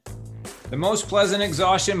The Most Pleasant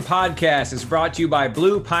Exhaustion podcast is brought to you by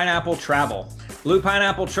Blue Pineapple Travel. Blue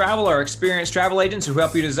Pineapple Travel are experienced travel agents who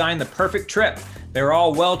help you design the perfect trip. They're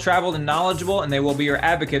all well-traveled and knowledgeable, and they will be your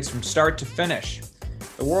advocates from start to finish.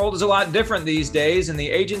 The world is a lot different these days, and the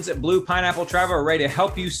agents at Blue Pineapple Travel are ready to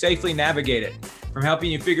help you safely navigate it. From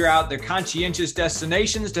helping you figure out their conscientious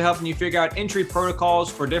destinations to helping you figure out entry protocols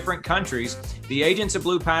for different countries, the agents at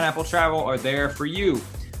Blue Pineapple Travel are there for you.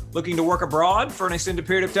 Looking to work abroad for an extended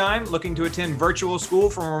period of time? Looking to attend virtual school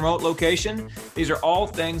from a remote location? These are all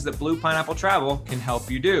things that Blue Pineapple Travel can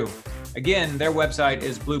help you do. Again, their website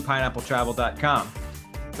is bluepineappletravel.com.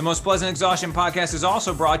 The Most Pleasant Exhaustion podcast is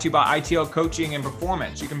also brought to you by ITL Coaching and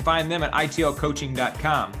Performance. You can find them at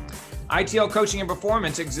itlcoaching.com. ITL Coaching and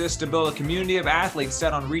Performance exists to build a community of athletes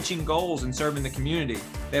set on reaching goals and serving the community.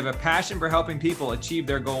 They have a passion for helping people achieve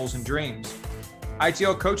their goals and dreams.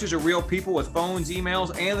 ITL coaches are real people with phones,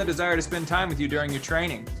 emails, and the desire to spend time with you during your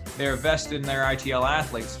training. They are vested in their ITL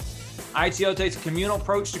athletes. ITL takes a communal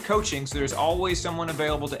approach to coaching, so there's always someone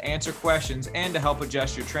available to answer questions and to help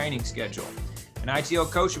adjust your training schedule. An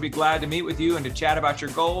ITL coach will be glad to meet with you and to chat about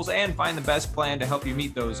your goals and find the best plan to help you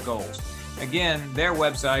meet those goals. Again, their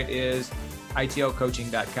website is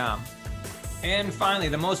itlcoaching.com. And finally,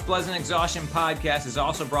 the Most Pleasant Exhaustion podcast is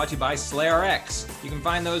also brought to you by SlayRx. You can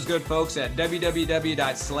find those good folks at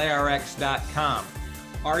www.slayrx.com.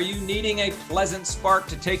 Are you needing a pleasant spark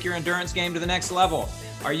to take your endurance game to the next level?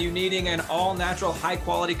 Are you needing an all-natural,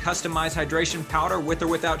 high-quality, customized hydration powder with or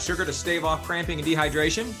without sugar to stave off cramping and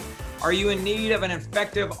dehydration? Are you in need of an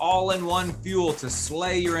effective all-in-one fuel to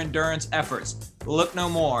slay your endurance efforts? Look no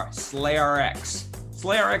more, SlayRx.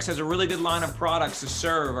 SlayRx has a really good line of products to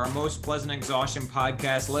serve our Most Pleasant Exhaustion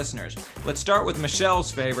podcast listeners. Let's start with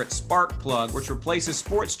Michelle's favorite, Spark Plug, which replaces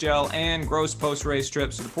sports gel and gross post-race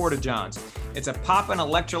trips to the Porta-Johns. It's a poppin'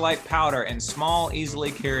 electrolyte powder in small, easily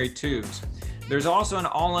carried tubes. There's also an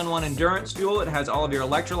all-in-one endurance fuel. It has all of your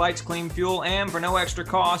electrolytes, clean fuel, and for no extra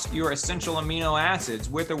cost, your essential amino acids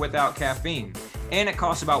with or without caffeine. And it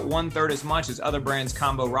costs about 1/3 as much as other brands'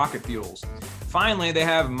 combo rocket fuels. Finally, they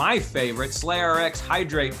have my favorite, SlayRx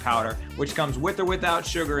Hydrate Powder, which comes with or without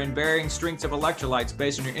sugar in varying strengths of electrolytes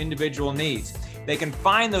based on your individual needs. They can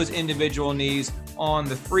find those individual needs on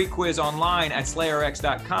the free quiz online at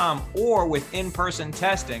slayrx.com or with in-person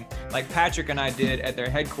testing like Patrick and I did at their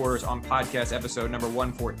headquarters on podcast episode number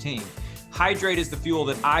 114. Hydrate is the fuel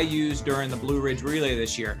that I used during the Blue Ridge Relay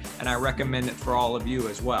this year, and I recommend it for all of you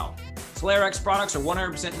as well. SlayRx products are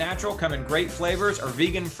 100% natural, come in great flavors, are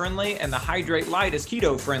vegan friendly, and the Hydrate Light is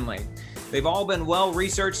keto friendly. They've all been well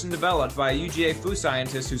researched and developed by a UGA food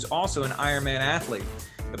scientist who's also an Ironman athlete.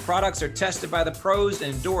 The products are tested by the pros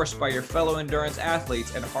and endorsed by your fellow endurance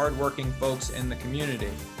athletes and hardworking folks in the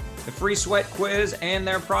community. The free sweat quiz and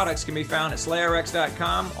their products can be found at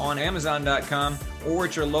slayrx.com, on amazon.com, or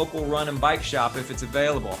at your local run and bike shop if it's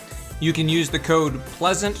available. You can use the code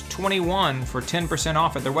PLEASANT21 for 10%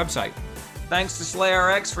 off at their website. Thanks to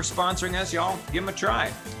SlayRx for sponsoring us, y'all. Give them a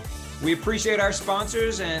try. We appreciate our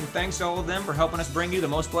sponsors, and thanks to all of them for helping us bring you the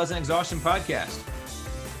Most Pleasant Exhaustion podcast.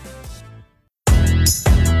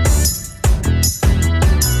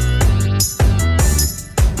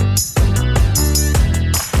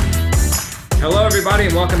 Hello, everybody,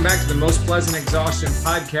 and welcome back to the Most Pleasant Exhaustion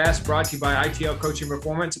podcast, brought to you by ITL Coaching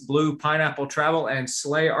Performance, Blue Pineapple Travel, and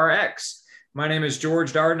SlayRx. My name is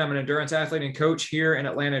George Darden. I'm an endurance athlete and coach here in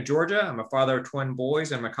Atlanta, Georgia. I'm a father of twin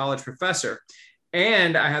boys. I'm a college professor.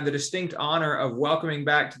 And I have the distinct honor of welcoming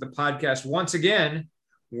back to the podcast once again,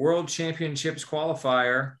 World Championships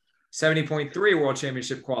qualifier, 70.3 World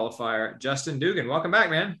Championship qualifier, Justin Dugan. Welcome back,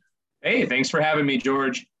 man. Hey, thanks for having me,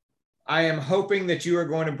 George. I am hoping that you are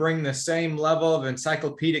going to bring the same level of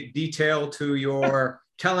encyclopedic detail to your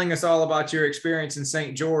telling us all about your experience in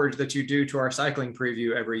St. George that you do to our cycling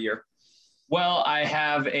preview every year. Well, I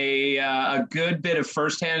have a good bit of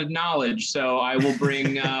firsthand knowledge, so I will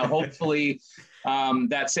bring hopefully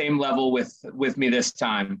that same level with me this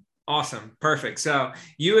time. Awesome. Perfect. So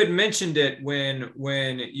you had mentioned it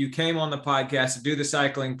when you came on the podcast to do the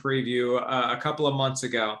cycling preview a couple of months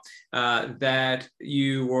ago, that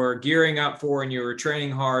you were gearing up for and you were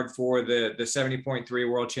training hard for the 70.3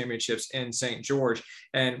 World Championships in St. George.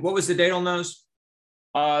 And what was the date on those?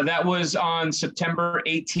 That was on September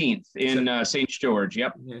 18th in St. George.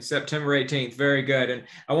 Yep. Yeah, September 18th. Very good. And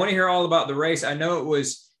I want to hear all about the race. I know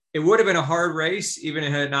it would have been a hard race, even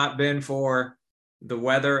if it had not been for the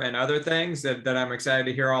weather and other things that I'm excited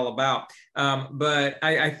to hear all about. But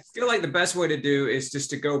I feel like the best way to do is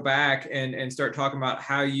just to go back and start talking about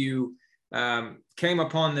how you came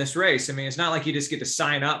upon this race? I mean, it's not like you just get to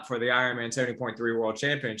sign up for the Ironman 70.3 World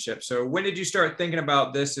Championship. So when did you start thinking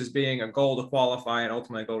about this as being a goal to qualify and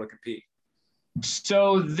ultimately a goal to compete?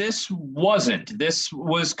 So this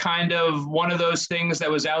was kind of one of those things that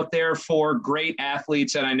was out there for great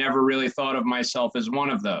athletes, and I never really thought of myself as one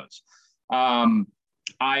of those.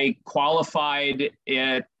 I qualified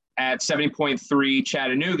at 70.3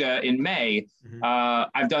 Chattanooga in May.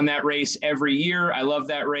 I've done that race every year. I love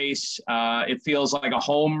that race. It feels like a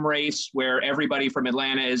home race where everybody from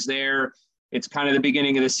Atlanta is there. It's kind of the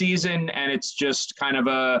beginning of the season, and it's just kind of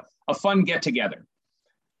a fun get together.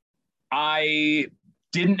 I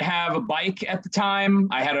didn't have a bike at the time.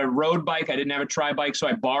 I had a road bike. I didn't have a tri bike. So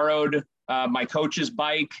I borrowed my coach's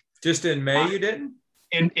bike. Just in May, you didn't?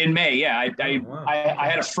 In May, yeah. Wow. I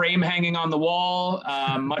had a frame hanging on the wall,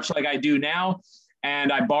 much like I do now.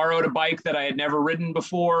 And I borrowed a bike that I had never ridden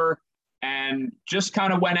before and just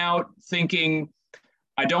kind of went out thinking,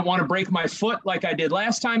 I don't want to break my foot like I did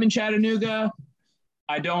last time in Chattanooga.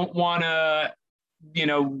 I don't want to,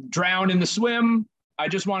 drown in the swim. I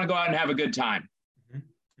just want to go out and have a good time.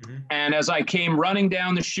 And as I came running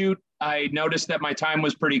down the chute, I noticed that my time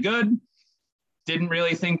was pretty good. Didn't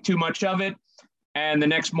really think too much of it. And the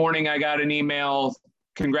next morning I got an email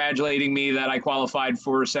congratulating me that I qualified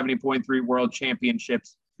for 70.3 World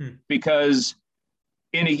Championships because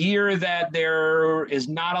in a year that there is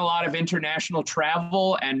not a lot of international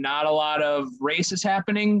travel and not a lot of races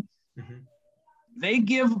happening, they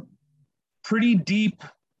give pretty deep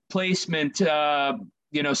placement,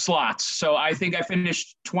 slots. So I think I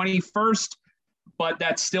finished 21st, but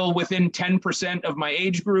that's still within 10% of my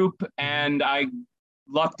age group. And I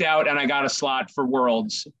lucked out and I got a slot for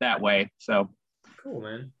Worlds that way. So cool,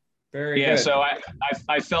 man. Very good. So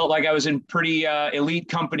I felt like I was in pretty elite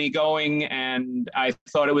company going, and I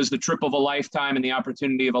thought it was the trip of a lifetime and the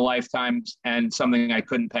opportunity of a lifetime and something I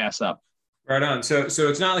couldn't pass up. Right on. So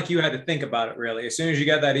it's not like you had to think about it really. As soon as you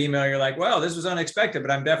got that email, you're like, well, this was unexpected,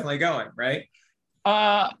 but I'm definitely going, right?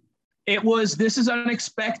 This is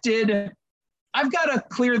unexpected. I've got to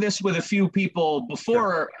clear this with a few people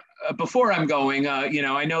before I'm going.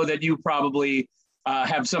 I know that you probably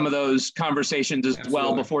have some of those conversations as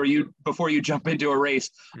well before you jump into a race.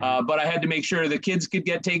 But I had to make sure the kids could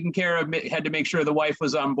get taken care of, had to make sure the wife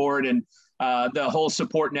was on board, and the whole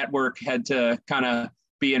support network had to kind of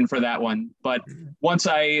be in for that one. But once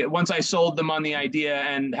I sold them on the idea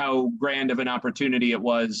and how grand of an opportunity it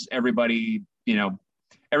was, everybody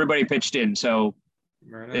pitched in. So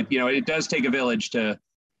it does take a village to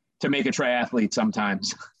make a triathlete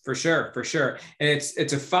sometimes. For sure. And it's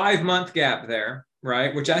a 5-month gap there,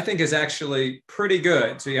 right? Which I think is actually pretty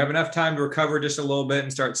good. So you have enough time to recover just a little bit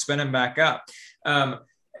and start spinning back up.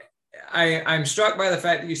 I'm struck by the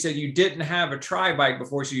fact that you said you didn't have a tri bike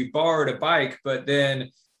before, so you borrowed a bike, but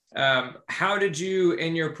then how did you,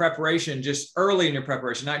 in your preparation, just early in your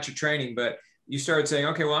preparation, not your training, but you started saying,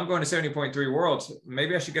 okay, well, I'm going to 70.3 Worlds.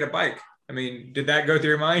 Maybe I should get a bike. I mean, did that go through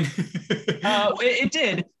your mind? It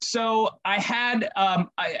did. So I had,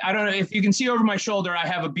 I don't know if you can see over my shoulder, I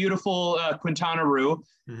have a beautiful Quintana Roo,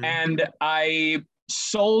 and I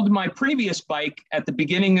sold my previous bike at the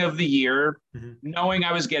beginning of the year, knowing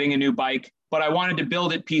I was getting a new bike, but I wanted to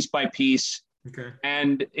build it piece by piece. Okay.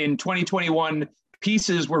 And in 2021,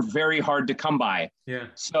 pieces were very hard to come by. Yeah.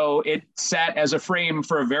 So it sat as a frame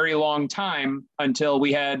for a very long time until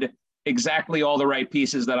we had exactly all the right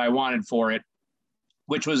pieces that I wanted for it,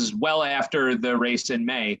 which was well after the race in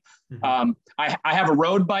May. I have a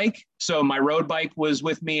road bike. So my road bike was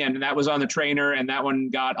with me, and that was on the trainer, and that one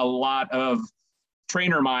got a lot of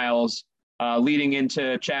trainer miles leading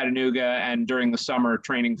into Chattanooga and during the summer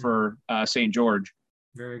training for St. George.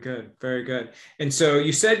 Very good. Very good. And so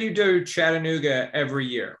you said you do Chattanooga every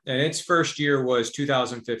year, and its first year was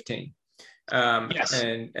 2015. Yes.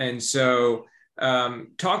 And so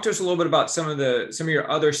talk to us a little bit about some of your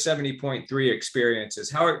other 70.3 experiences.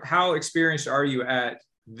 How experienced are you at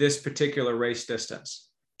this particular race distance?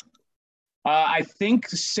 I think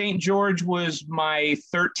St. George was my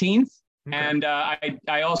 13th. Okay. And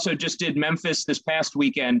I also just did Memphis this past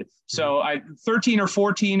weekend. So 13 or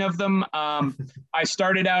 14 of them. I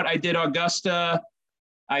started out, I did Augusta,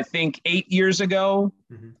 I think 8 years ago.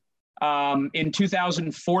 In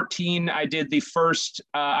 2014, I did the first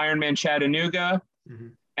Ironman Chattanooga.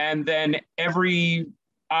 And then every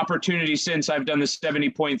opportunity since, I've done the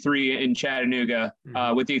 70.3 in Chattanooga,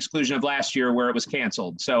 with the exclusion of last year where it was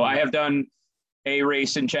canceled. So I have done a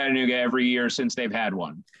race in Chattanooga every year since they've had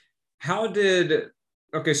one. So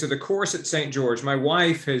the course at St. George, my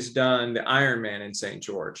wife has done the Ironman in St.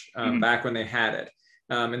 George back when they had it.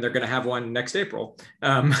 and they're going to have one next April,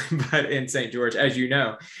 but in St. George, as you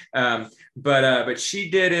know. But she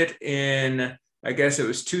did it in, I guess it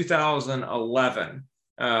was 2011.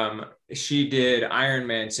 She did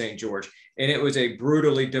Ironman St. George, and it was a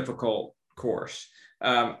brutally difficult course.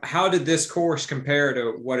 How did this course compare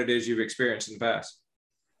to what it is you've experienced in the past?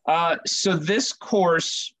 So this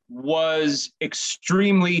course was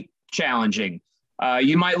extremely challenging.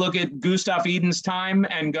 You might look at Gustav Eden's time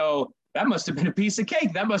and go, that must have been a piece of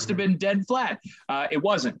cake. That must have been dead flat. It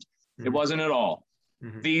wasn't. It wasn't at all.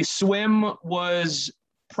 The swim was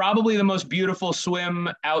probably the most beautiful swim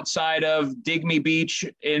outside of Digby Beach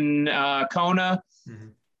in Kona.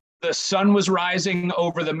 The sun was rising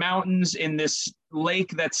over the mountains in this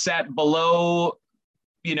lake that sat below,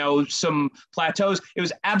 some plateaus. It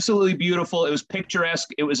was absolutely beautiful. It was picturesque.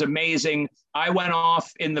 It was amazing. I went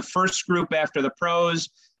off in the first group after the pros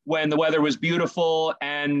when the weather was beautiful,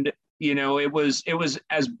 and it was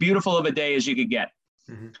as beautiful of a day as you could get.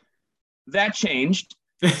 That changed.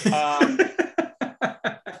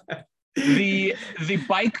 The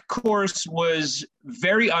bike course was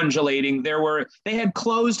very undulating. They had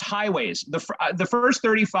closed highways. The first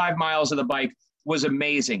 35 miles of the bike was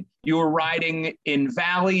amazing. You were riding in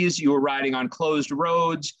valleys. You were riding on closed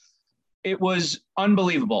roads. It was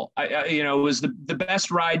unbelievable. It was the best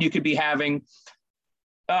ride you could be having.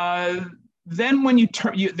 Then when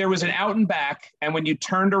there was an out and back, and when you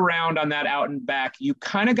turned around on that out and back, you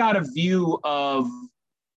kind of got a view of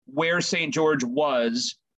where St. George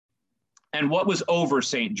was and what was over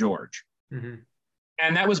St. George. And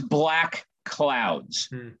that was black clouds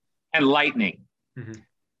and lightning.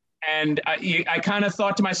 And I kind of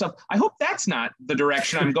thought to myself, I hope that's not the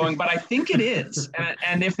direction I'm going, but I think it is.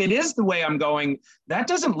 And if it is the way I'm going, that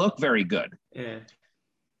doesn't look very good.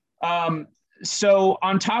 So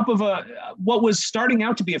on top of what was starting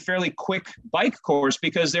out to be a fairly quick bike course,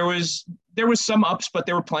 because there was some ups, but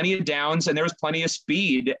there were plenty of downs and there was plenty of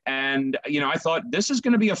speed. And, I thought this is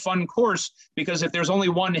going to be a fun course, because if there's only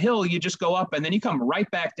one hill, you just go up and then you come right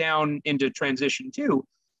back down into transition two.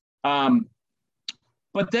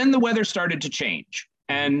 But then the weather started to change,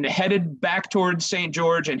 and headed back towards St.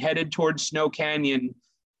 George and headed towards Snow Canyon,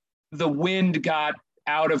 the wind got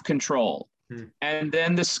out of control. And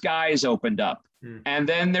then the skies opened up, and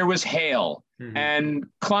then there was hail, and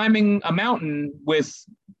climbing a mountain with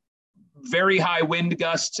very high wind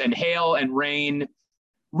gusts and hail and rain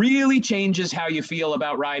really changes how you feel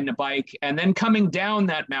about riding a bike. And then coming down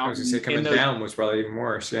that mountain, I was gonna say coming down was probably even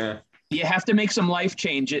worse. Yeah. You have to make some life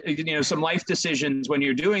change, some life decisions when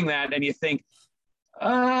you're doing that. And you think,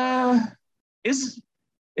 is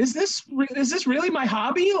this really my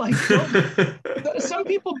hobby? Like, some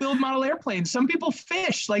people build model airplanes, some people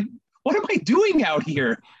fish. Like, what am I doing out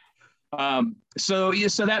here? So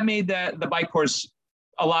that made the bike course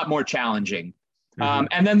a lot more challenging.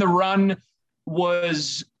 And then the run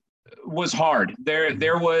was hard.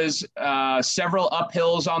 There was several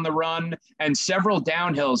uphills on the run and several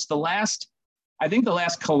downhills. I think the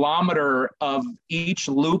last kilometer of each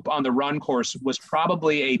loop on the run course was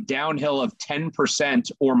probably a downhill of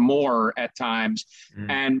 10% or more at times.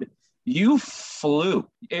 And you flew.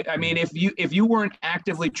 If you weren't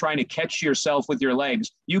actively trying to catch yourself with your legs,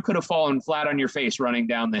 you could have fallen flat on your face running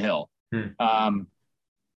down the hill.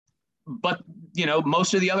 But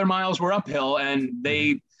most of the other miles were uphill, and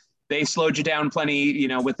they slowed you down plenty,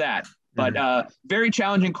 with that. But very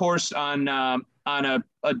challenging course. On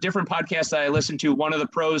a different podcast that I listened to, one of the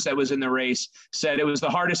pros that was in the race said it was the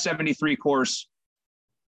hardest 73 course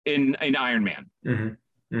in Ironman. And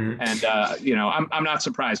I'm not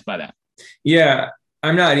surprised by that. Yeah,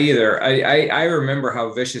 I'm not either. I remember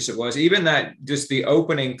how vicious it was. Even that, just the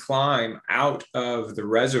opening climb out of the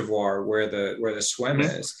reservoir where the swim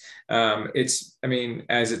is.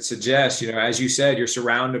 As it suggests, as you said, you're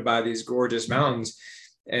surrounded by these gorgeous mountains,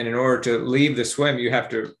 and in order to leave the swim, you have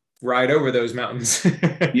to ride over those mountains.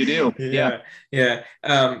 You do. Yeah.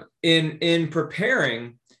 In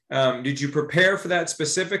preparing, did you prepare for that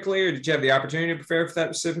specifically, or did you have the opportunity to prepare for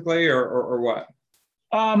that specifically, or what?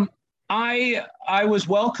 I was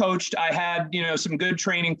well coached. I had, some good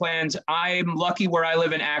training plans. I'm lucky where I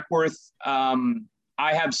live in Ackworth.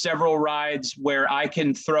 I have several rides where I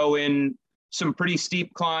can throw in some pretty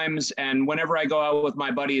steep climbs. And whenever I go out with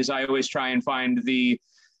my buddies, I always try and find the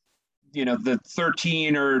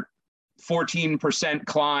 13 or 14%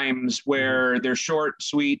 climbs where they're short,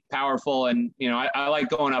 sweet, powerful. And, I like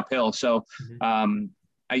going uphill. So,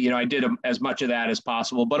 I did as much of that as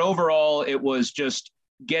possible, but overall it was just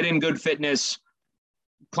get in good fitness.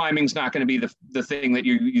 Climbing's not going to be the thing that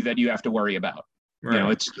you have to worry about.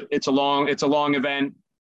 Right. It's a long event.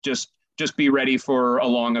 Just just be ready for a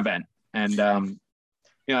long event. And,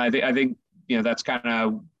 I think, that's kind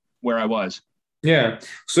of where I was. Yeah.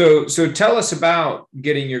 So tell us about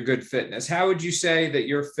getting your good fitness. How would you say that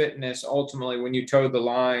your fitness ultimately, when you towed the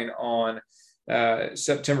line on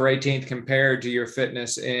September 18th, compared to your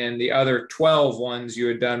fitness in the other 12 ones you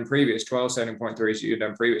had done previous, 12 70.3s you had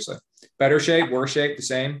done previously? Better shape, worse shape, the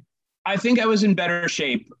same? I think I was in better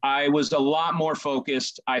shape. I was a lot more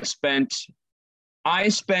focused. I spent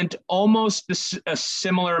almost a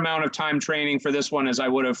similar amount of time training for this one as I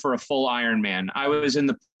would have for a full Ironman. I was in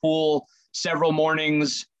the pool several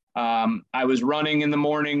mornings. I was running in the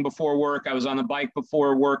morning before work. I was on the bike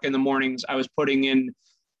before work in the mornings. I was putting in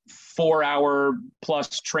 4-hour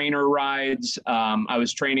plus trainer rides. I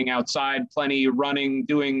was training outside, plenty running,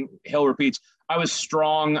 doing hill repeats. I was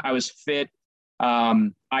strong. I was fit.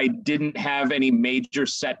 I didn't have any major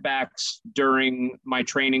setbacks during my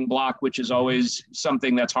training block, which is always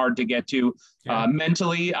something that's hard to get to. Yeah.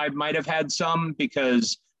 Mentally, I might have had some,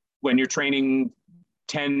 because when you're training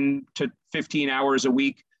 10 to 15 hours a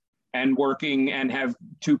week and working and have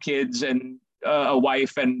 2 kids and a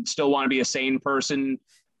wife and still want to be a sane person,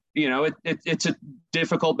 it's a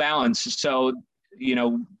difficult balance. So,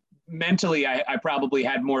 mentally, I probably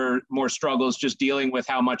had more struggles just dealing with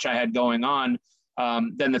how much I had going on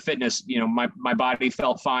than the fitness. My body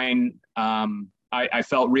felt fine. I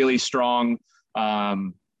felt really strong. I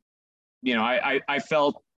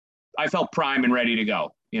felt prime and ready to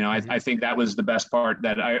go. I think that was the best part,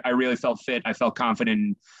 that I really felt fit. I felt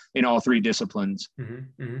confident in all 3 disciplines.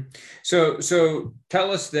 Mm-hmm, mm-hmm. So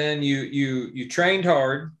tell us then, you trained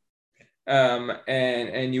hard,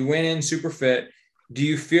 and you went in super fit. Do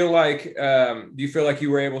you feel like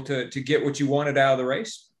you were able to get what you wanted out of the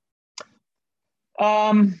race?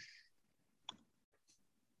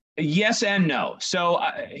 Yes and no. So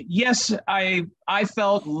yes, I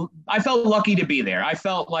felt lucky to be there. I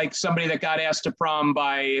felt like somebody that got asked to prom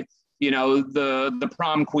by, the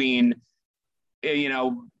prom queen. It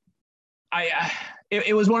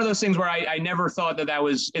was one of those things where I never thought that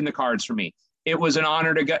was in the cards for me. It was an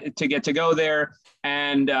honor to get to go there.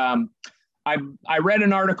 And I read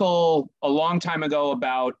an article a long time ago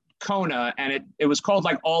about Kona, and it was called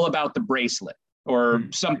like All About the Bracelet, or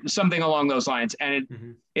something along those lines. And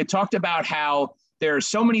it talked about how there are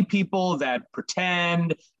so many people that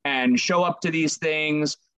pretend and show up to these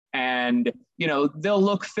things, and, they'll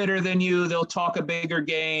look fitter than you. They'll talk a bigger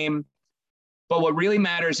game. But what really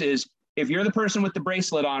matters is, if you're the person with the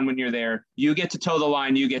bracelet on when you're there, you get to toe the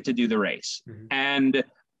line, you get to do the race. And,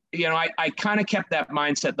 I kind of kept that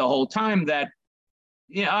mindset the whole time, that,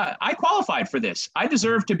 I qualified for this. I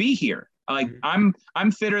deserve to be here. Like, I'm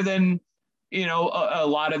fitter than, a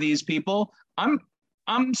lot of these people.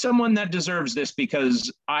 I'm someone that deserves this,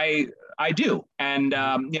 because I do. And,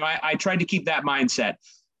 I tried to keep that mindset.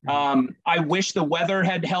 I wish the weather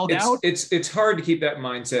had held out. It's hard to keep that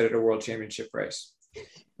mindset at a world championship race.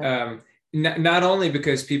 Not only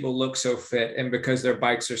because people look so fit, and because their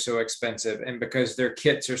bikes are so expensive, and because their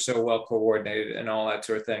kits are so well coordinated and all that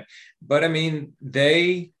sort of thing, but I mean,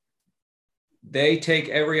 they take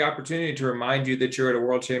every opportunity to remind you that you're at a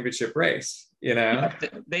world championship race.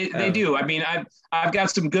 They do. I mean, I've got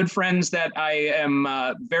some good friends that I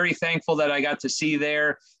am very thankful that I got to see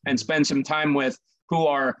there and spend some time with, who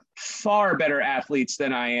are far better athletes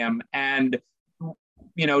than I am. And,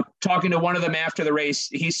 talking to one of them after the race,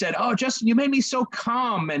 he said, "Oh, Justin, you made me so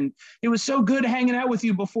calm, and it was so good hanging out with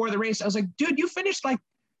you before the race." I was like, "Dude, you finished like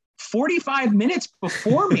 45 minutes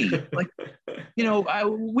before me." Like,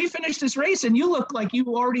 we finished this race and you look like you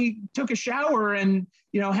already took a shower and,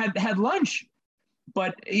 had lunch.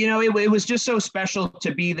 But, it was just so special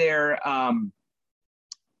to be there.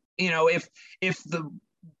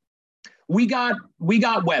 We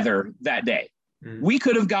got weather that day. We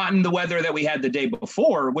could have gotten the weather that we had the day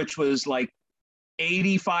before, which was like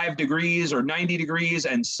 85 degrees or 90 degrees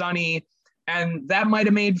and sunny. And that might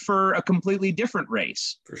have made for a completely different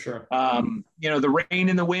race. For sure. The rain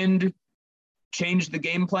and the wind changed the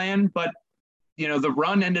game plan, but, the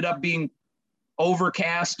run ended up being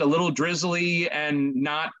overcast, a little drizzly, and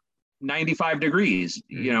not 95 degrees.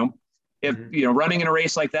 If, running in a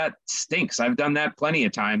race like that stinks. I've done that plenty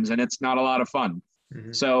of times, and it's not a lot of fun.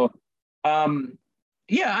 So, I'm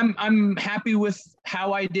happy with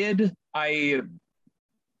how I did.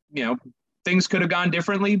 Things could have gone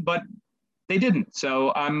differently, but they didn't.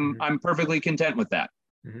 So I'm perfectly content with that.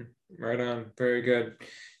 Right on. Very good.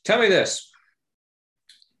 Tell me this.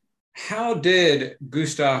 How did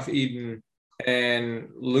Gustav Iden and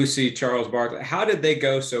Lucy Charles Barclay, how did they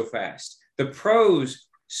go so fast? The pros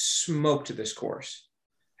smoked this course.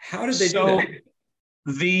 How did they do that?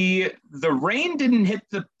 The rain didn't hit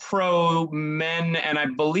the pro men and I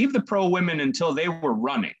believe the pro women until they were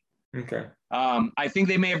running. Okay. I think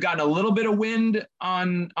they may have gotten a little bit of wind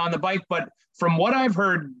on the bike, but from what I've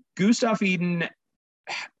heard, Gustav Iden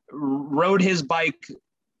rode his bike,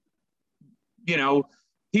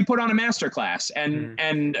 he put on a masterclass.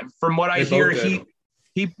 And from what I hear,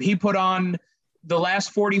 he put on the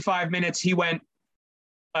last 45 minutes, he went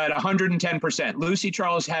at 110%. Lucy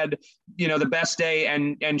Charles had, the best day,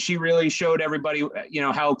 and she really showed everybody,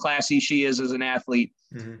 how classy she is as an athlete.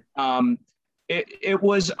 Mm-hmm. It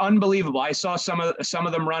was unbelievable. I saw some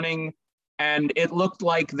of them running, and it looked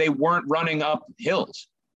like they weren't running up hills.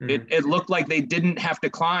 Mm-hmm. It looked like they didn't have to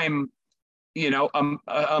climb,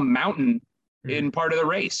 a mountain mm-hmm. in part of the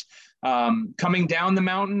race. Coming down the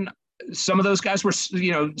mountain, some of those guys were,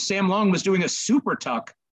 Sam Long was doing a super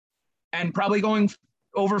tuck and probably going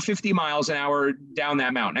over 50 miles an hour down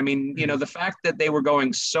that mountain. I mean, the fact that they were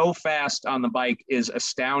going so fast on the bike is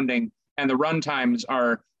astounding. And the run times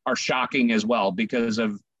are shocking as well because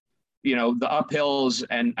of, the uphills.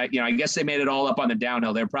 And, I guess they made it all up on the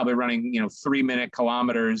downhill. They're probably running, 3-minute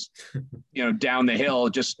kilometers, down the hill,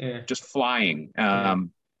 just flying.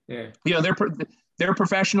 They're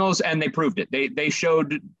professionals and they proved it. They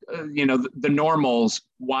showed, the normals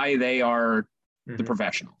why they are the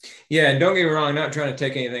professional. Yeah, and don't get me wrong, I'm not trying to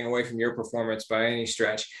take anything away from your performance by any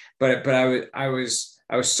stretch, but I was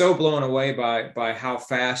so blown away by how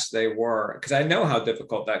fast they were, because I know how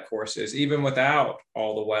difficult that course is, even without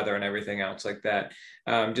all the weather and everything else like that.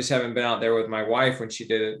 Just having been out there with my wife when she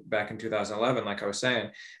did it back in 2011, like I was saying.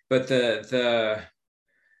 But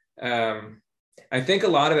I think a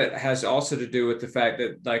lot of it has also to do with the fact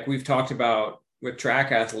that, like we've talked about with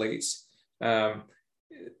track athletes,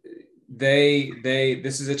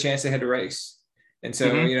 this is a chance they had to race. And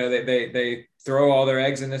so, mm-hmm. They throw all their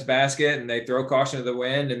eggs in this basket and they throw caution to the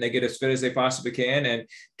wind and they get as fit as they possibly can, and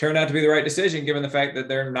turned out to be the right decision given the fact that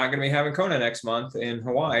they're not going to be having Kona next month in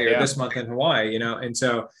Hawaii or this month in Hawaii, and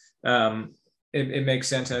so it makes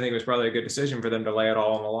sense. And I think it was probably a good decision for them to lay it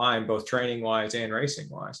all on the line, both training wise and racing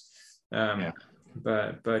wise.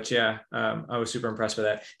 But I was super impressed with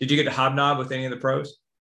that. Did you get to hobnob with any of the pros?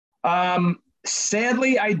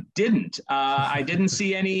 Sadly, I didn't. I didn't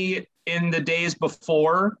see any in the days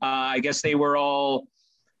before. I guess they were all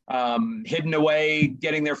hidden away,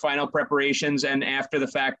 getting their final preparations. And after the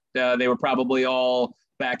fact, they were probably all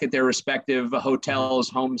back at their respective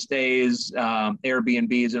hotels, homestays,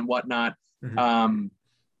 Airbnbs and whatnot. Mm-hmm.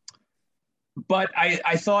 But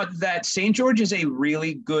I thought that St. George is a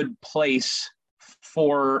really good place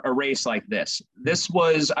for a race like this. This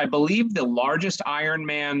was, I believe, the largest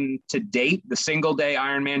Ironman to date, the single day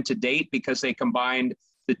Ironman to date, because they combined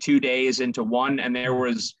the 2 days into one. And there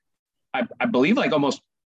was, I believe, like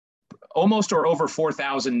almost or over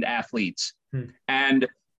 4,000 athletes. And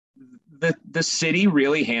the city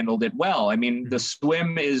really handled it well. I mean, the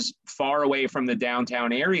swim is far away from the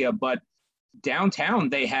downtown area, but downtown,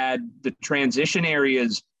 they had the transition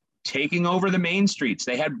areas taking over the main streets.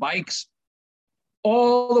 They had bikes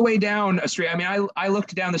all the way down a street. I mean, I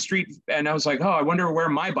looked down the street and I was like, oh, I wonder where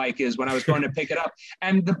my bike is when I was going to pick it up.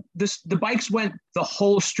 And the bikes went the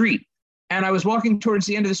whole street. And I was walking towards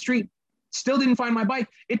the end of the street, still didn't find my bike.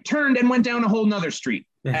 It turned and went down a whole nother street.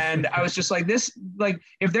 And I was just like,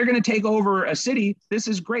 if they're going to take over a city, this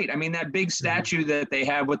is great. I mean, that big statue that they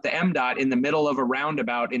have with the MDOT in the middle of a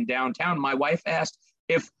roundabout in downtown, my wife asked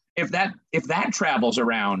if that travels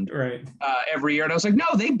around every year. And I was like, no,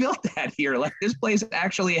 they built that here. Like, this place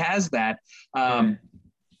actually has that. And,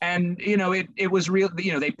 it was real,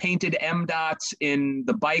 they painted MDOTs in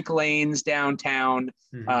the bike lanes downtown.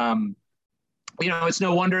 It's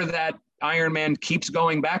no wonder that Ironman keeps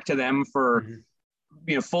going back to them for,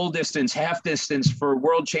 full distance, half distance, for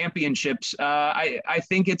world championships. I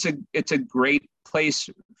think it's a great place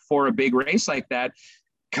for a big race like that,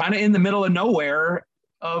 kind of in the middle of nowhere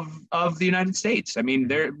of the United States. I mean,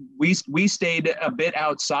 we stayed a bit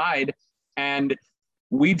outside and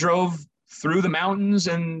we drove through the mountains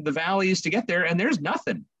and the valleys to get there, and there's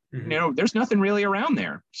nothing. There's nothing really around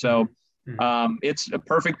there. So it's a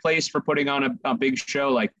perfect place for putting on a big show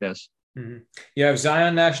like this. You have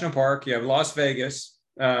Zion National Park, you have Las Vegas.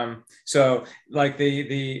 So like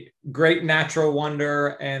the great natural wonder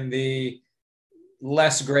and the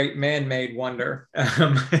less great man-made wonder.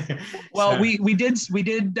 Well, we did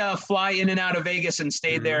fly in and out of Vegas and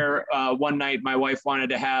stayed there one night. My wife wanted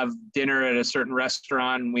to have dinner at a certain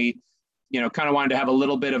restaurant, and we kind of wanted to have a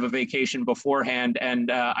little bit of a vacation beforehand.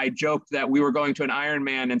 And I joked that we were going to an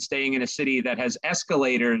Ironman and staying in a city that has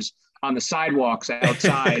escalators on the sidewalks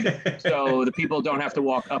outside. So the people don't have to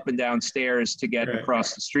walk up and down stairs to get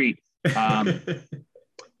across the street.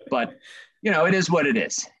 But, it is what it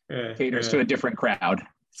is. Caters to a different crowd.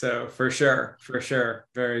 So for sure.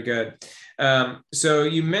 Very good. So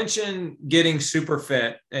you mentioned getting super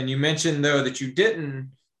fit, and you mentioned though that you didn't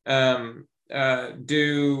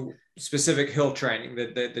do specific hill training,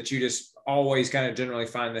 that you just always kind of generally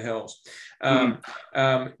find the hills.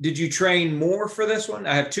 Did you train more for this one?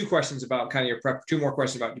 I have two questions about kind of your prep, two more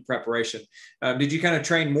questions about your preparation. Did you kind of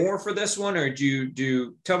train more for this one, or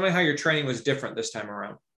tell me how your training was different this time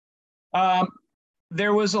around?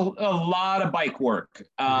 There was a lot of bike work.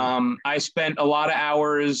 I spent a lot of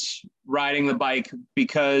hours riding the bike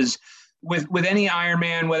because with any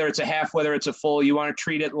Ironman, whether it's a half, whether it's a full, you want to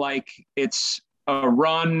treat it like it's a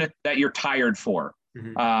run that you're tired for.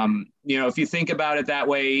 If you think about it that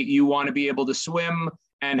way, you want to be able to swim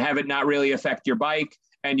and have it not really affect your bike.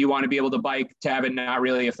 And you want to be able to bike to have it not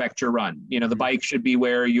really affect your run. The bike should be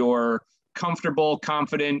where you're comfortable,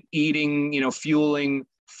 confident, eating, fueling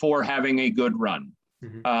for having a good run.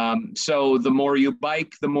 So the more you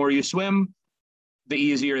bike, the more you swim, the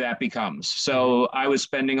easier that becomes. So I was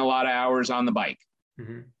spending a lot of hours on the bike.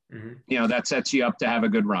 That sets you up to have a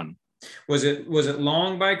good run. Was it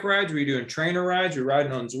long bike rides? Were you doing trainer rides? Were you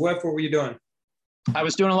riding on Zwift? What were you doing? I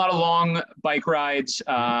was doing a lot of long bike rides.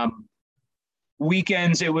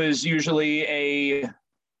 Weekends, it was usually a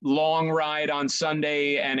long ride on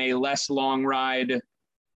Sunday and a less long ride,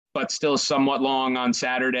 but still somewhat long on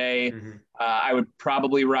Saturday. I would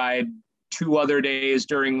probably ride 2 other days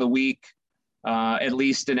during the week, at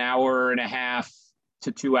least an hour and a half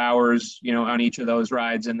to 2 hours, on each of those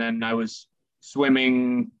rides. And then I was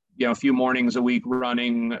swimming, a few mornings a week,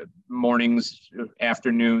 running mornings,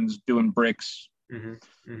 afternoons, doing bricks,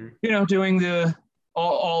 doing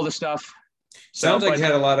all the stuff. Sounds like you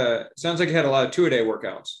had a lot of 2-a-day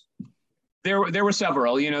workouts. There were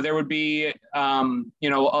several. There would be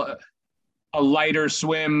a lighter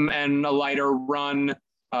swim and a lighter run,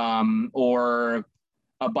 or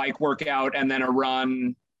a bike workout and then a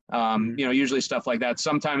run, usually stuff like that.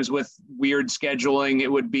 Sometimes with weird scheduling,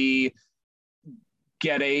 it would be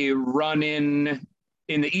get a run in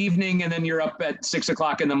the evening, and then you're up at 6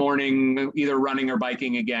 o'clock in the morning, either running or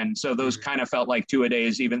biking again. So those kind of felt like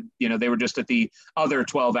 2-a-days, even, they were just at the other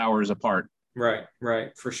 12 hours apart. Right.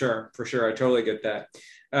 For sure. I totally get that.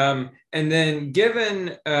 And then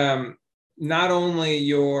given not only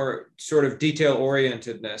your sort of detail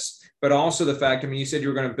orientedness, but also the fact, you said you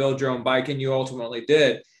were going to build your own bike, and you ultimately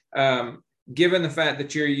did. Given the fact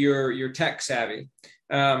that you're tech savvy,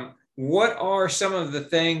 what are some of the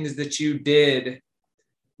things that you did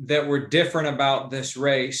that were different about this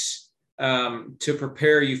race to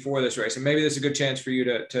prepare you for this race? And maybe this is a good chance for you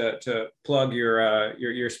to plug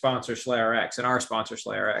your sponsor SlayRx and our sponsor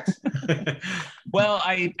SlayRx. Well,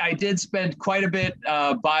 I did spend quite a bit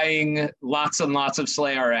buying lots and lots of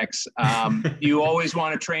SlayRx. You always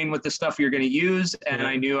want to train with the stuff you're going to use, and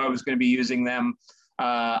I knew I was going to be using them.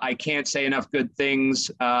 I can't say enough good things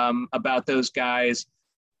about those guys.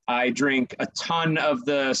 I drink a ton of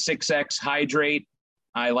the 6X Hydrate.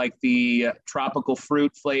 I like the tropical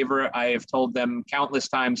fruit flavor. I have told them countless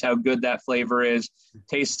times how good that flavor is.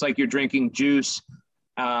 Tastes like you're drinking juice.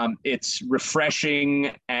 It's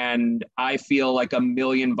refreshing, and I feel like $1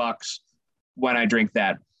 million when I drink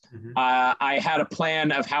that. I had a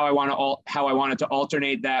plan of how I wanted to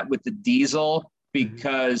alternate that with the diesel,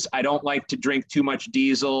 because I don't like to drink too much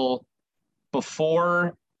diesel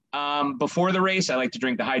before the race. I like to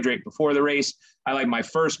drink the hydrate before the race. I like my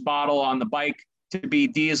first bottle on the bike to be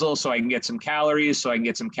diesel, so I can get some calories, so I can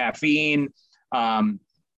get some caffeine. And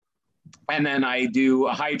then I do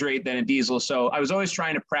a hydrate, then a diesel. So I was always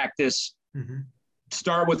trying to practice,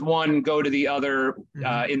 start with one, go to the other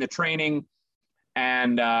in the training.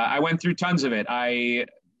 And I went through tons of it.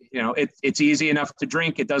 It's easy enough to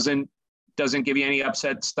drink. It doesn't give you any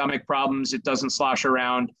upset stomach problems. It doesn't slosh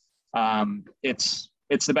around. It's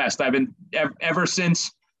the best. I've been ever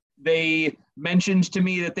since they mentioned to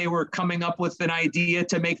me that they were coming up with an idea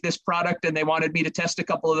to make this product, and they wanted me to test a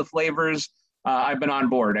couple of the flavors. I've been on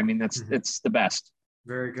board. It's the best.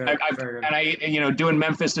 Very good. And I, doing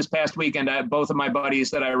Memphis this past weekend, both of my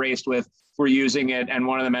buddies that I raced with were using it, and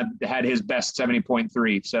one of them had his best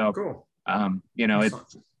 70.3. So, cool.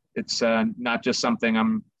 It's not just something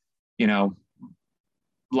I'm,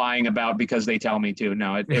 lying about because they tell me to.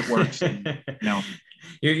 No, it works. No.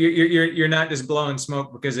 You're not just blowing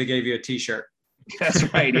smoke because they gave you a T-shirt.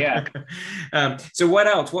 That's right. Yeah. So what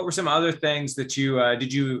else? What were some other things that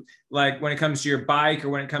did you like when it comes to your bike, or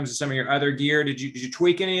when it comes to some of your other gear? Did you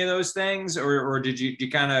tweak any of those things, or did you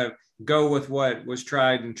kind of go with what was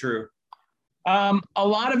tried and true? A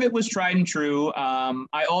lot of it was tried and true.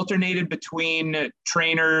 I alternated between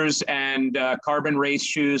trainers and carbon race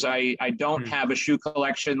shoes. I don't have a shoe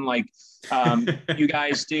collection like you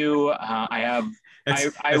guys do. I have.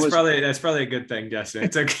 That's probably a good thing, Justin.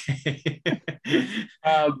 It's okay.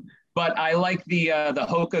 But I like the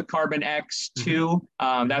Hoka Carbon X2.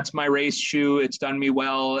 That's my race shoe. It's done me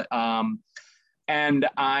well. And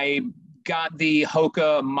I got the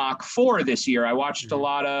Hoka Mach 4 this year. I watched a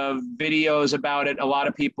lot of videos about it. A lot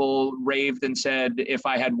of people raved and said, if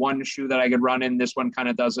I had one shoe that I could run in, this one kind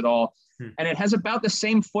of does it all. And it has about the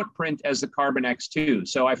same footprint as the Carbon X2.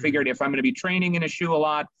 So I figured if I'm going to be training in a shoe a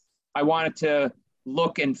lot, I want it to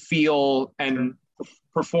look and feel and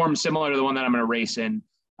perform similar to the one that I'm going to race in.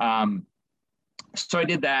 So I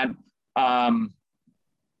did that.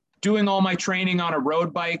 Doing all my training on a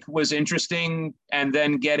road bike was interesting. And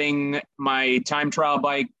then getting my time trial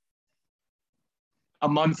bike a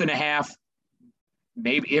month and a half,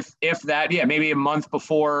 maybe if that, maybe a month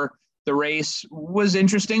before the race was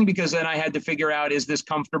interesting, because then I had to figure out, is this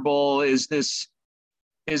comfortable? Is this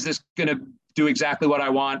going to do exactly what I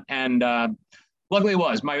want? And luckily it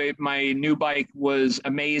was. My new bike was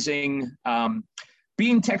amazing.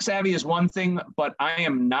 Being tech savvy is one thing, but I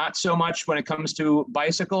am not so much when it comes to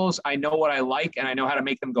bicycles. I know what I like and I know how to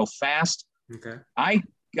make them go fast. Okay.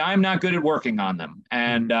 I'm not good at working on them.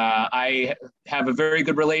 And I have a very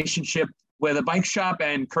good relationship with a bike shop,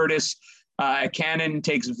 and Curtis at Canon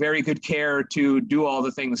takes very good care to do all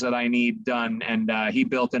the things that I need done. And he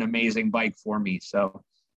built an amazing bike for me. So,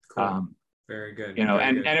 cool. Very good.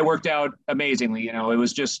 And it worked out amazingly. It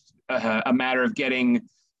was just a matter of getting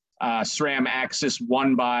SRAM Axis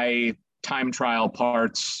 1x time trial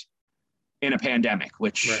parts in a pandemic,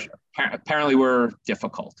 which apparently were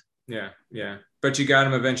difficult. Yeah. But you got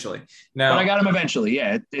them eventually. But I got them eventually.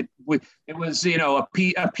 Yeah. It was,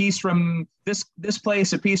 a piece from this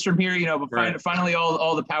place, a piece from here, but finally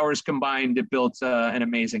all the powers combined, it built an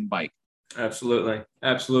amazing bike. Absolutely.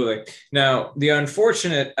 Now, the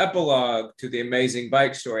unfortunate epilogue to the amazing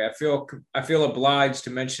bike story, I feel obliged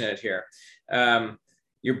to mention it here.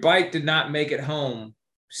 Your bike did not make it home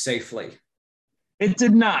safely. It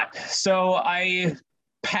did not. So I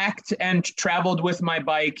packed and traveled with my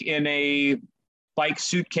bike in a bike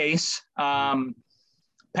suitcase,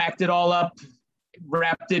 packed it all up,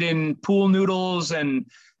 wrapped it in pool noodles and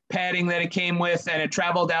padding that it came with, and it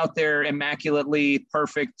traveled out there immaculately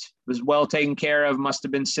perfect. It was well taken care of, must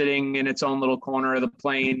have been sitting in its own little corner of the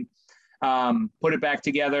plane. Put it back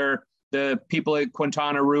together. The people at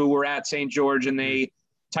Quintana Roo were at St. George, and they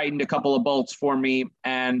tightened a couple of bolts for me,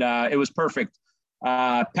 and it was perfect.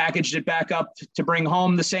 Packaged it back up to bring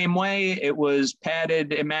home the same way. It was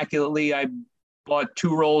padded immaculately. I bought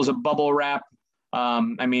 2 rolls of bubble wrap.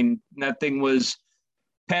 That thing was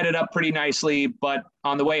padded up pretty nicely, but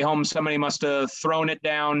on the way home, somebody must have thrown it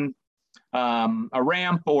down a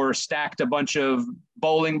ramp or stacked a bunch of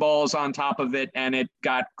bowling balls on top of it, and it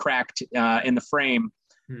got cracked in the frame.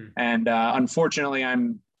 And unfortunately,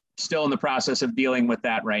 I'm still in the process of dealing with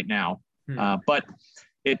that right now. But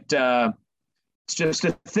it's just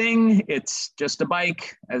a thing. It's just a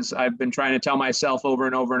bike, as I've been trying to tell myself over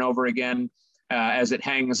and over and over again, as it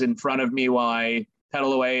hangs in front of me while I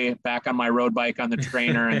pedal away back on my road bike on the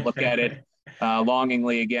trainer and look at it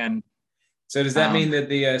longingly again. So does that mean that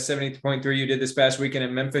the 70.3 you did this past weekend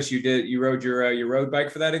in Memphis, you rode your road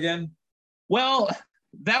bike for that again? Well,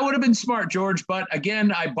 that would have been smart, George. But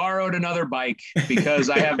again, I borrowed another bike because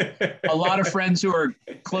I have a lot of friends who are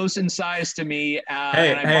close in size to me.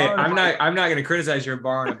 I'm not going to criticize your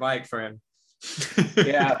borrowing a bike, friend.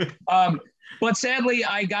 Yeah. But sadly,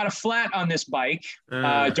 I got a flat on this bike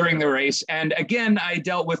during the race. And again, I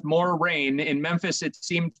dealt with more rain. In Memphis, it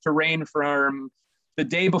seemed to rain from the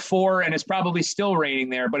day before, and it's probably still raining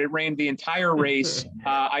there, but it rained the entire race.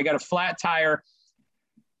 I got a flat tire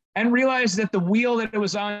and realized that the wheel that it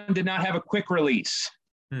was on did not have a quick release.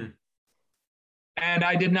 And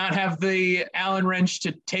I did not have the Allen wrench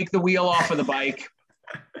to take the wheel off of the bike.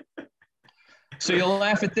 So you'll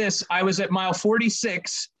laugh at this. I was at mile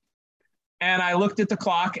 46 and I looked at the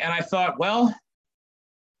clock and I thought, well,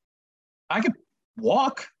 I could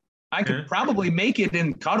walk. I could probably make it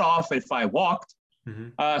in cutoff if I walked.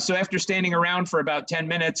 So after standing around for about 10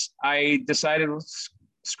 minutes, I decided,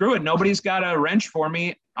 screw it. Nobody's got a wrench for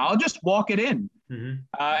me. I'll just walk it in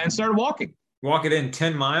and started walking. Walk it in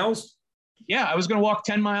 10 miles? Yeah, I was going to walk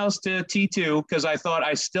 10 miles to T2 because I thought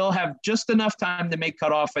I still have just enough time to make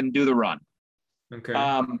cutoff and do the run. Okay.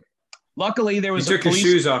 Luckily, there was you took your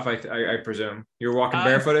shoes off, I presume. You were walking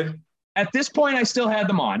barefooted? At this point, I still had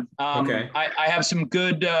them on. Okay. I have some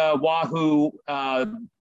good Wahoo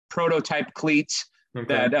prototype cleats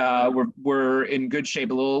that were in good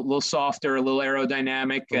shape, a little softer, a little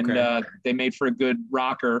aerodynamic, and they made for a good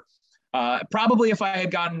rocker. Probably if I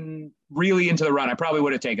had gotten really into the run, I probably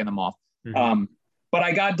would have taken them off. But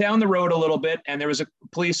I got down the road a little bit, and there was a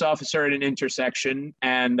police officer at an intersection,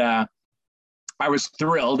 and I was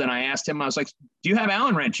thrilled. And I asked him, I was like, "Do you have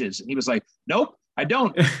Allen wrenches?" And he was like, "Nope, I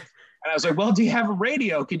don't." And I was like, "Well, do you have a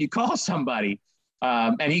radio? Can you call somebody?"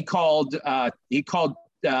 And he called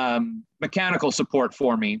mechanical support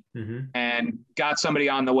for me and got somebody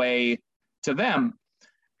on the way to them.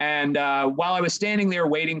 And while I was standing there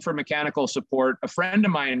waiting for mechanical support, a friend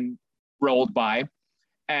of mine rolled by,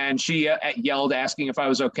 and she yelled, asking if I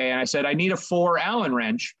was okay. And I said, "I need a 4 Allen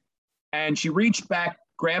wrench." And she reached back,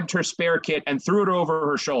 grabbed her spare kit, and threw it over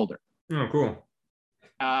her shoulder. Oh, cool.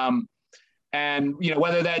 And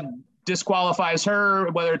whether that disqualifies her,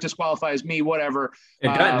 whether it disqualifies me, whatever. It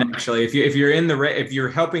doesn't actually. If you're in the if you're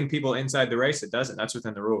helping people inside the race, it doesn't. That's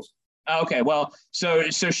within the rules. Okay, well, so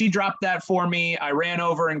she dropped that for me. I ran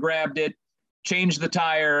over and grabbed it, changed the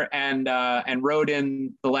tire, and rode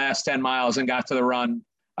in the last 10 miles and got to the run,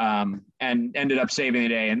 and ended up saving the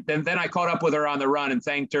day. And then I caught up with her on the run and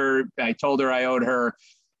thanked her. I told her I owed her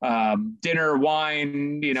dinner,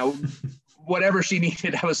 wine, whatever she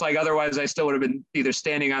needed. I was like, otherwise I still would have been either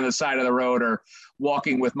standing on the side of the road or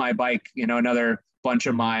walking with my bike, another bunch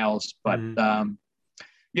of miles. But,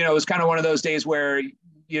 it was kind of one of those days where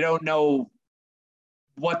you don't know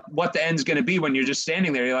what the end's going to be when you're just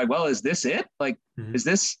standing there. You're like, well, is this it? Like, is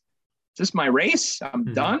this my race?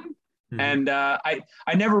 I'm done. And I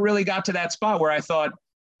never really got to that spot where I thought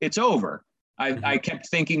it's over. I kept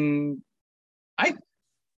thinking, I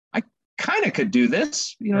kind of could do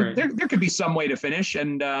this, there could be some way to finish.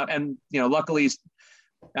 And luckily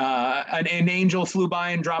an angel flew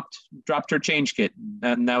by and dropped her change kit.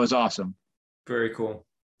 And that was awesome. Very cool.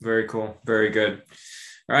 Very cool. Very good.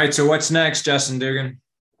 All right. So what's next, Justin Dugan?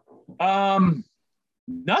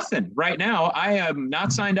 Nothing right now. I am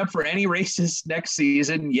not signed up for any races next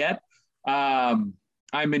season yet. I'm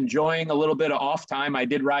enjoying a little bit of off time. I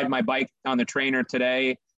did ride my bike on the trainer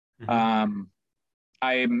today.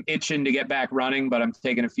 I'm itching to get back running, but I'm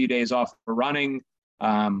taking a few days off for running.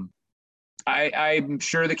 I'm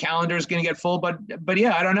sure the calendar is going to get full, but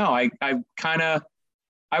yeah, I don't know.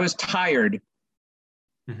 I was tired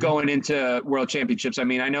going into World Championships. I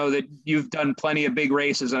mean, I know that you've done plenty of big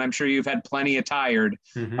races, and I'm sure you've had plenty of tired.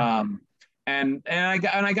 And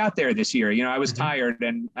I got there this year. I was tired,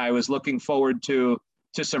 and I was looking forward to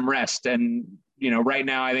some rest. And right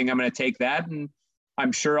now, I think I'm going to take that, and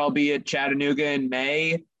I'm sure I'll be at Chattanooga in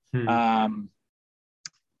May. And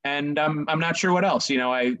I'm not sure what else.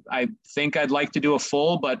 I think I'd like to do a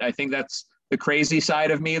full, but I think that's the crazy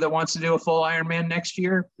side of me that wants to do a full Ironman next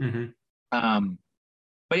year.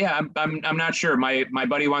 But yeah, I'm not sure. My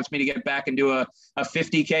buddy wants me to get back and do a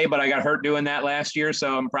 50K, but I got hurt doing that last year,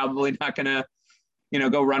 so I'm probably not gonna,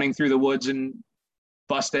 go running through the woods and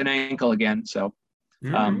bust an ankle again. So,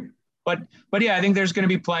 but yeah, I think there's going to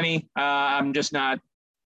be plenty. I'm just not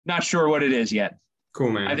sure what it is yet.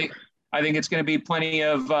 Cool, man. I think it's going to be plenty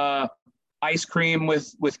of ice cream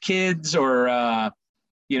with kids, or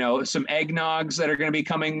some eggnogs that are going to be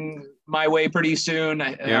coming my way pretty soon.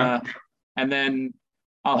 And then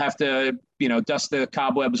I'll have to, dust the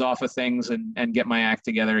cobwebs off of things and get my act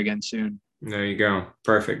together again soon. There you go.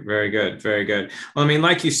 Perfect. Very good. Very good. Well, I mean,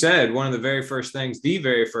 like you said, the very first thing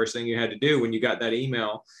you had to do when you got that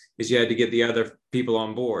email is you had to get the other people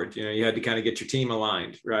on board. You had to kind of get your team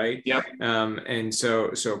aligned, right? Yep. And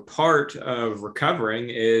so part of recovering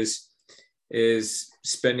is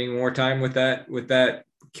spending more time with that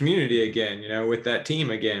community again, with that team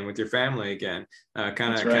again, with your family again,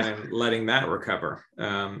 kind of letting that recover.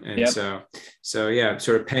 So yeah,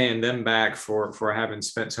 sort of paying them back for having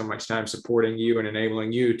spent so much time supporting you and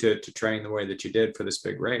enabling you to train the way that you did for this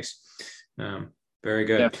big race. Very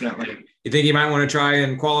good. Definitely. You think you might want to try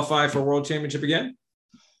and qualify for World Championship again?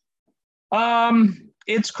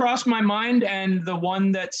 It's crossed my mind, and the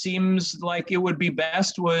one that seems like it would be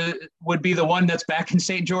best would be the one that's back in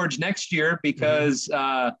St. George next year, because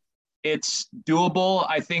it's doable.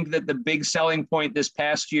 I think that the big selling point this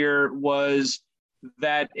past year was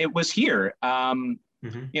that it was here.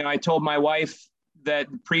 I told my wife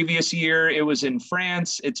that the previous year it was in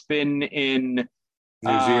France. It's been in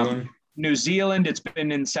New Zealand. It's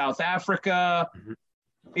been in South Africa.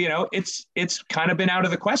 It's kind of been out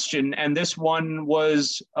of the question. And this one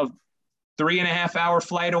was a 3.5 hour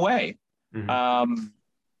flight away.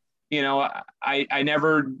 I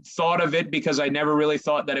never thought of it because I never really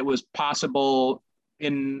thought that it was possible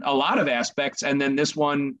in a lot of aspects. And then this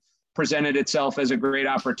one presented itself as a great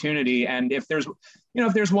opportunity. And if there's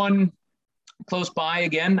one close by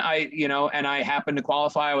again, and I happen to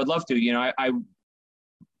qualify, I would love to.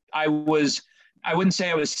 I wouldn't say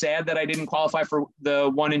I was sad that I didn't qualify for the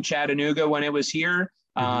one in Chattanooga when it was here.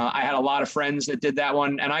 I had a lot of friends that did that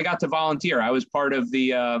one, and I got to volunteer. I was part of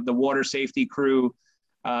the water safety crew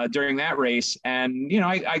during that race, and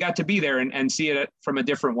I got to be there and see it from a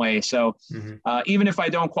different way. So even if I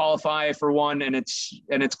don't qualify for one and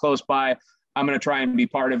it's close by, I'm going to try and be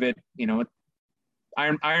part of it.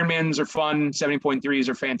 Ironmans are fun. 70.3s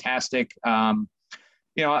are fantastic. I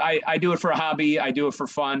do it for a hobby. I do it for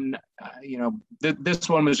fun. This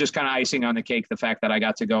one was just kind of icing on the cake. The fact that I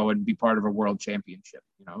got to go and be part of a world championship,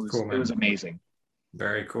 it was amazing.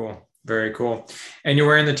 Very cool. Very cool. And you're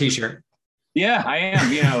wearing the t-shirt. Yeah, I am.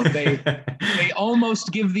 They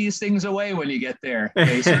almost give these things away when you get there.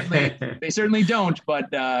 They certainly don't.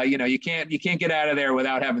 But you can't get out of there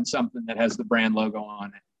without having something that has the brand logo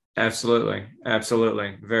on it. Absolutely.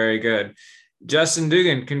 Very good. Justin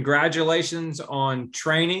Dugan, congratulations on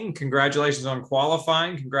training. Congratulations on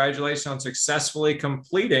qualifying. Congratulations on successfully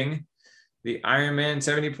completing the Ironman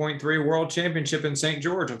 70.3 World Championship in St.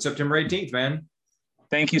 George on September 18th, man.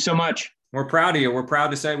 Thank you so much. We're proud of you. We're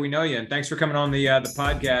proud to say we know you. And thanks for coming on the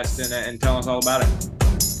podcast and telling us all about it.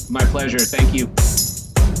 My pleasure. Thank you.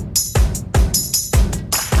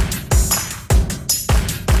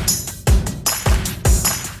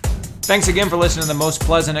 Thanks again for listening to the Most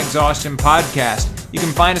Pleasant Exhaustion podcast. You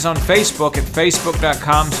can find us on Facebook at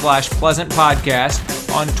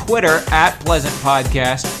facebook.com/pleasantpodcast, on Twitter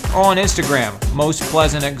 @pleasantpodcast, or on Instagram, Most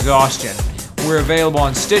Pleasant Exhaustion. We're available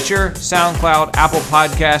on Stitcher, SoundCloud, Apple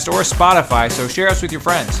Podcast, or Spotify, so share us with your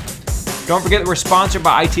friends. Don't forget that we're sponsored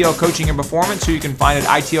by ITL Coaching and Performance, who you can find at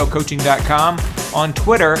itlcoaching.com, on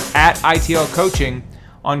Twitter @ITLCoaching,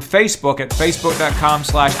 on Facebook at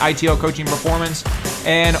facebook.com/ITL Coaching Performance,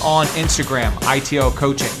 and on Instagram, ITL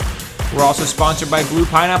Coaching. We're also sponsored by Blue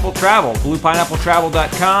Pineapple Travel,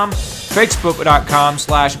 bluepineappletravel.com,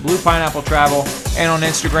 facebook.com/bluepineappletravel, and on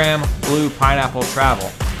Instagram, Blue Pineapple Travel.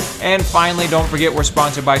 And finally, don't forget we're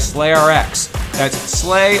sponsored by SlayRx. That's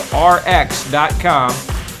slayrx.com,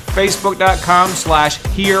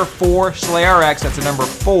 facebook.com/here4SlayRx, that's the number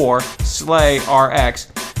 4, SlayRx,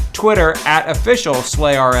 Twitter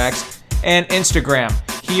 @officialSlayRx, and Instagram,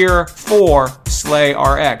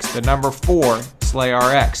 here4SlayRx, the number 4,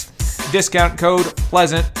 SlayRx. Discount code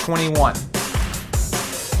PLEASANT21.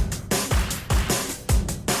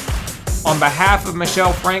 On behalf of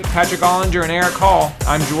Michelle Frank, Patrick Ollinger, and Eric Hall,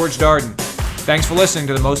 I'm George Darden. Thanks for listening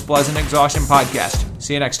to the Most Pleasant Exhaustion podcast.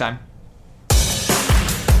 See you next time.